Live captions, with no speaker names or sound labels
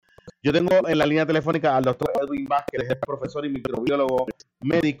Yo tengo en la línea telefónica al doctor Edwin Vázquez, que es profesor y microbiólogo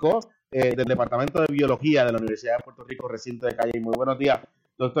médico del Departamento de Biología de la Universidad de Puerto Rico, recinto de Calle. Muy buenos días,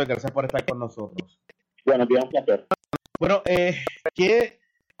 doctor, gracias por estar con nosotros. Buenos días, un placer. Bueno, ¿qué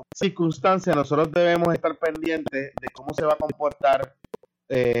circunstancias nosotros debemos estar pendientes de cómo se va a comportar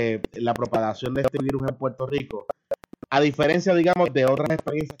la propagación de este virus en Puerto Rico? A diferencia, digamos, de otras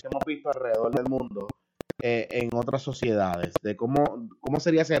experiencias que hemos visto alrededor del mundo, en otras sociedades, de cómo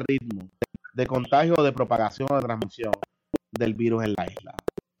sería ese ritmo de contagio, de propagación o de transmisión del virus en la isla.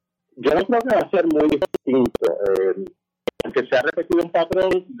 Yo no creo que va a ser muy distinto, aunque se ha repetido un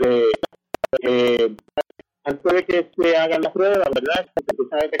patrón de antes de que se hagan las pruebas, ¿verdad? Si se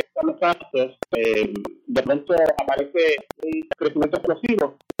empiezan a detectar los casos, de pronto aparece un crecimiento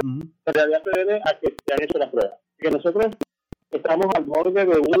explosivo. En realidad se debe a que se han hecho las pruebas. Que nosotros estamos al borde de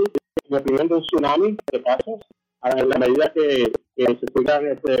mi opinión, de un tsunami de casos, en la medida que se sigan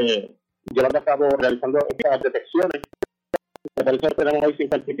llevando a cabo, realizando estas detecciones. Me parece que tenemos hoy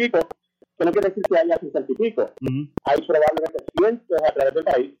 50 y pico, que no quiere decir que haya 50 y pico. Hay probablemente cientos a través del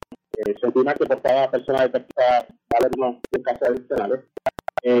país. Se estima que por cada persona detectada va a haber unos casos adicionales.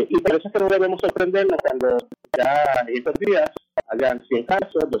 Y por eso es que no debemos sorprendernos cuando ya en estos días hayan 100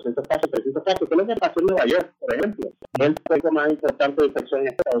 casos, 200 casos, 300 casos, que es lo que pasó en Nueva York, por ejemplo. Es el punto más importante de infección en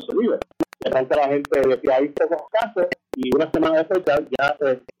Estados Unidos. De pronto la gente decía, hay pocos casos, y una semana después ya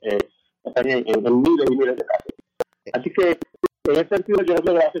están en miles y miles de casos. Así que, en ese sentido, yo creo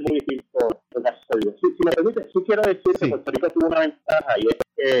que va a ser muy difícil lo que ha sucedido. Si me permite, sí quiero decir que Puerto Rico tuvo una ventaja, y es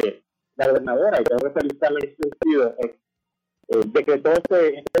que la gobernadora, y tengo que felicitarla en ese sentido, decretó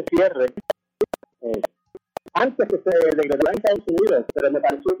este cierre antes que se decretara en Estados Unidos, pero me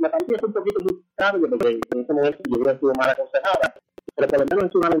pareció que fue un poquito muy tarde, porque en ese momento yo creo que estuvo mal aconsejada, pero por lo menos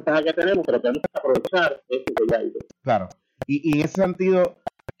es una ventaja que tenemos, pero tenemos que aprovechar esto que ya hay. Claro, y en ese sentido,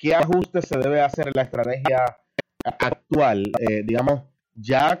 ¿qué ajustes se debe hacer en la estrategia actual? Digamos,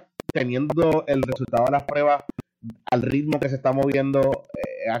 ya teniendo el resultado de las pruebas al ritmo que se está moviendo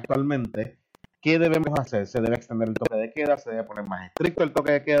actualmente, ¿qué debemos hacer? ¿Se debe extender el toque de queda? ¿Se debe poner más estricto el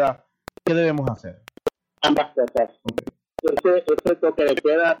toque de queda? ¿Qué debemos hacer? Ambas cosas. Okay. Ese toque de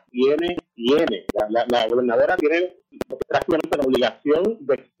queda viene. La gobernadora tiene prácticamente la obligación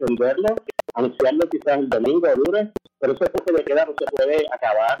de extenderlo, anunciarlo quizás el domingo o lunes, pero ese toque de queda no se puede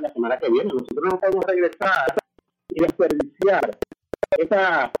acabar la semana que viene. Nosotros no podemos regresar y desperdiciar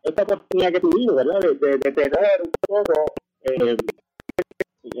esta oportunidad que tuvimos, ¿verdad? De tener un poco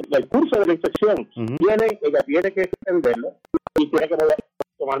el curso de la infección. Ella tiene que extenderlo y tiene que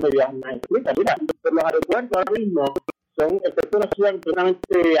tomar medidas más estrictas. Mira, los aeropuertos ahora mismo son una ciudad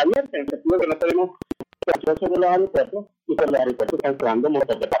completamente abierta, en el sentido que no tenemos control sobre los aeropuertos, y por los aeropuertos están entrando un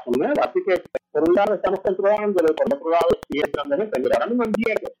montón de casos nuevos. Así que, por un lado, estamos controlándolo, y por otro lado, sigue entrando gente. Mira, ahora mismo en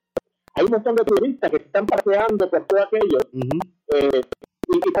Vieques hay un montón de turistas que se están paseando por todo aquello,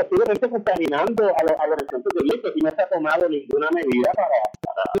 y posiblemente contaminando a los residentes de Vieques, y no se ha tomado ninguna medida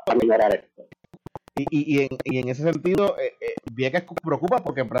para mejorar esto. Y en ese sentido, Vieques preocupa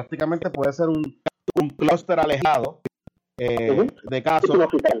porque prácticamente puede ser un clúster alejado de casos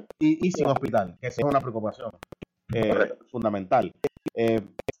y sin hospital, que esa es una preocupación fundamental.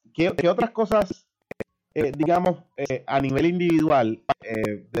 ¿Qué otras cosas, digamos, a nivel individual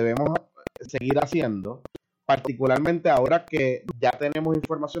debemos seguir haciendo, particularmente ahora que ya tenemos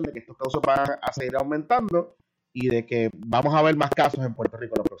información de que estos casos van a seguir aumentando y de que vamos a ver más casos en Puerto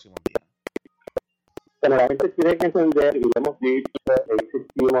Rico en los próximos días? Bueno, la gente tiene que entender, y lo hemos dicho,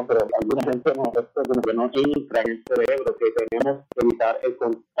 existimos, pero alguna gente esto como que no entra en el cerebro, que tenemos que evitar el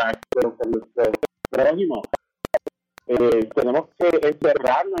contacto con nuestro prójimo. Tenemos que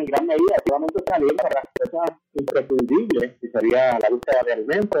encerrarnos en gran medida, activamente salir para las cosas imprescindibles, que sería la búsqueda de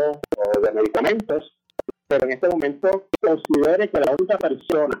alimentos o de medicamentos, pero en este momento considere que la única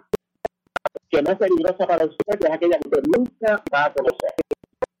persona que no es peligrosa para usted es aquella que nunca va a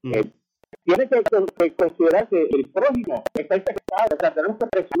conocer. Tiene que considerar que el prójimo está infectado, o sea, tenemos que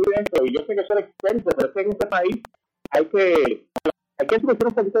presumir esto, y yo sé que soy experto, pero es que en este país hay que introducir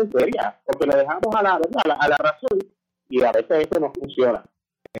un poquito en seria, porque lo dejamos a la razón, y a veces eso no funciona.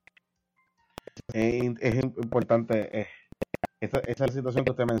 Es importante esa situación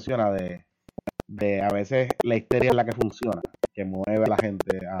que usted menciona de a veces la histeria es la que funciona, que mueve a la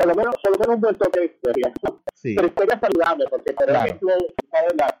gente por lo menos un buen toque de histeria. Sí. Pero histeria saludable, porque por ejemplo,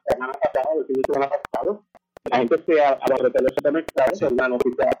 ¿sabes? La semana pasada, el fin de semana pasado, la gente se abarrotó en los supermercados con una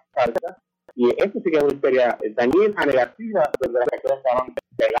noticia falsa, y eso sí que es una histeria dañina, negativa, donde las personas estaban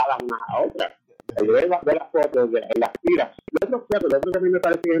pegadas unas a otras. El ver las fotos, las tiras. Lo otro que a mí me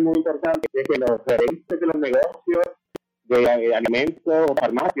parece que es muy importante es que los gerentes de los negocios, de alimentos o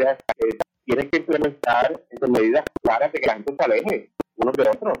farmacias tienen que implementar medidas claras de que la gente se aleje unos de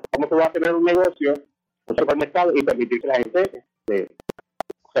otros. ¿Cómo tú vas a tener un negocio, un supermercado y permitir que la gente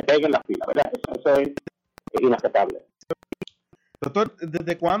se pegue en la fila, ¿verdad? Eso es inaceptable. Doctor,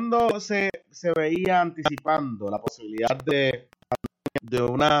 ¿desde cuándo se veía anticipando la posibilidad de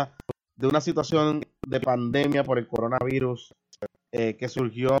una situación de pandemia por el coronavirus que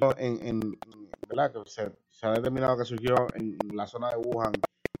surgió ¿verdad? Que se ha determinado que surgió en la zona de Wuhan,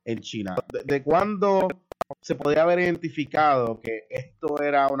 en China? ¿De cuándo se podía haber identificado que esto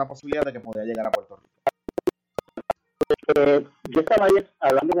era una posibilidad de que podía llegar a Puerto Rico? Yo estaba ahí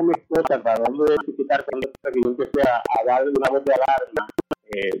hablando con mi esposa, tratando de identificar cuando yo empecé a dar una voz de alarma.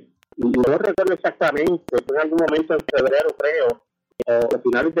 No recuerdo exactamente, fue en algún momento en febrero, creo, o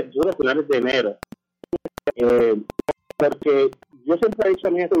finales de enero. Porque yo siempre he dicho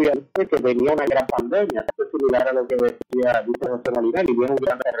a mis estudiantes que venía una gran pandemia, esto es similar a lo que decía José Molina, y viene un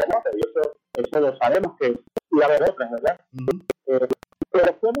gran terremoto, y eso lo sabemos que iba a haber otras, ¿verdad?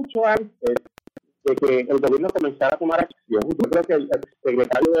 Pero fue mucho antes de que el gobierno comenzara a tomar acción. Yo creo que el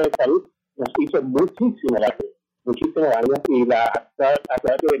secretario de Salud nos hizo muchísimo daño, y la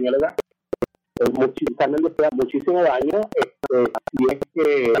actual epidemióloga también le da muchísimo daño, y es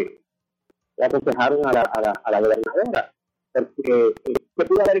que le aconsejaron a la gobernadora, porque se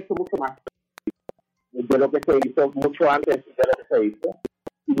pudo haber hecho mucho más de lo que se hizo, mucho antes de lo que se hizo,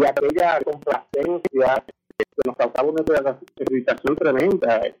 y aquella complacencia que nos causaba una irritación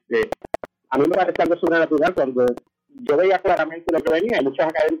tremenda. A mí me parece algo sobrenatural cuando yo veía claramente lo que venía, y muchos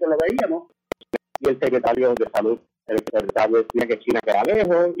académicos lo veíamos, y el secretario de Salud, el secretario decía que China queda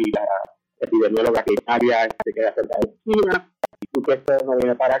lejos, y la epidemióloga que Italia se queda cerca de China, y que esto no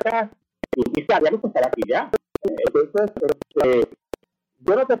viene para acá, y sabíamos que estaba aquí ya. Entonces,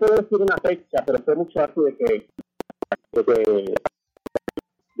 yo no te puedo decir una fecha, pero fue mucho antes de que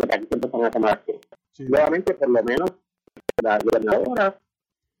aquí se empezaron a tomar acción. Sí. Nuevamente, por lo menos, la gobernadora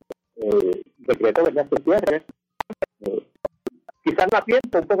decretó que ya se cierre, quizás no a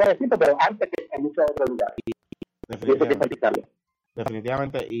tiempo, un poco de tiempo, pero antes que en muchos otros lugares.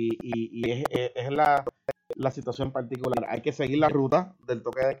 Definitivamente, y es la situación particular. Hay que seguir la ruta del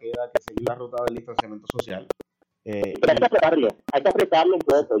toque de queda, hay que seguir la ruta del distanciamiento social. Pero hay que apretarlo un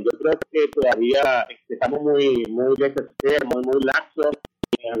poco. Yo creo que todavía estamos muy muy laxos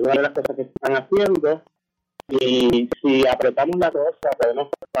en algunas de las cosas que se están haciendo, y si apretamos la cosa podemos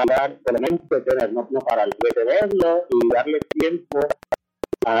parar, por lo menos no parar, detenerlo y darle tiempo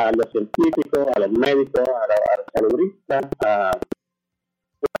a los científicos, a los médicos, a los saludistas, a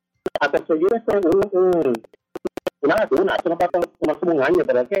conseguir una vacuna. Eso no pasa como un año,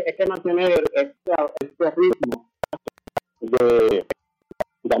 pero es que mantener este ritmo de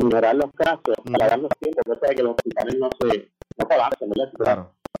mejorar los casos, para darnos tiempo, cosa de que los hospitales no colapsen, ¿verdad?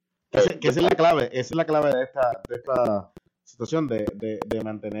 Claro. Esa es la clave de esta situación, de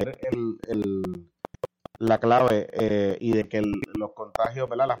mantener la clave y de que los contagios,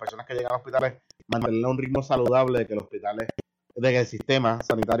 ¿verdad? Las personas que llegan a hospitales, mantener un ritmo saludable, de que el sistema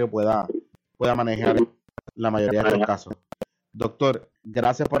sanitario pueda manejar la mayoría de los casos. Doctor,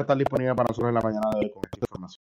 gracias por estar disponible para nosotros en la mañana de hoy con esto.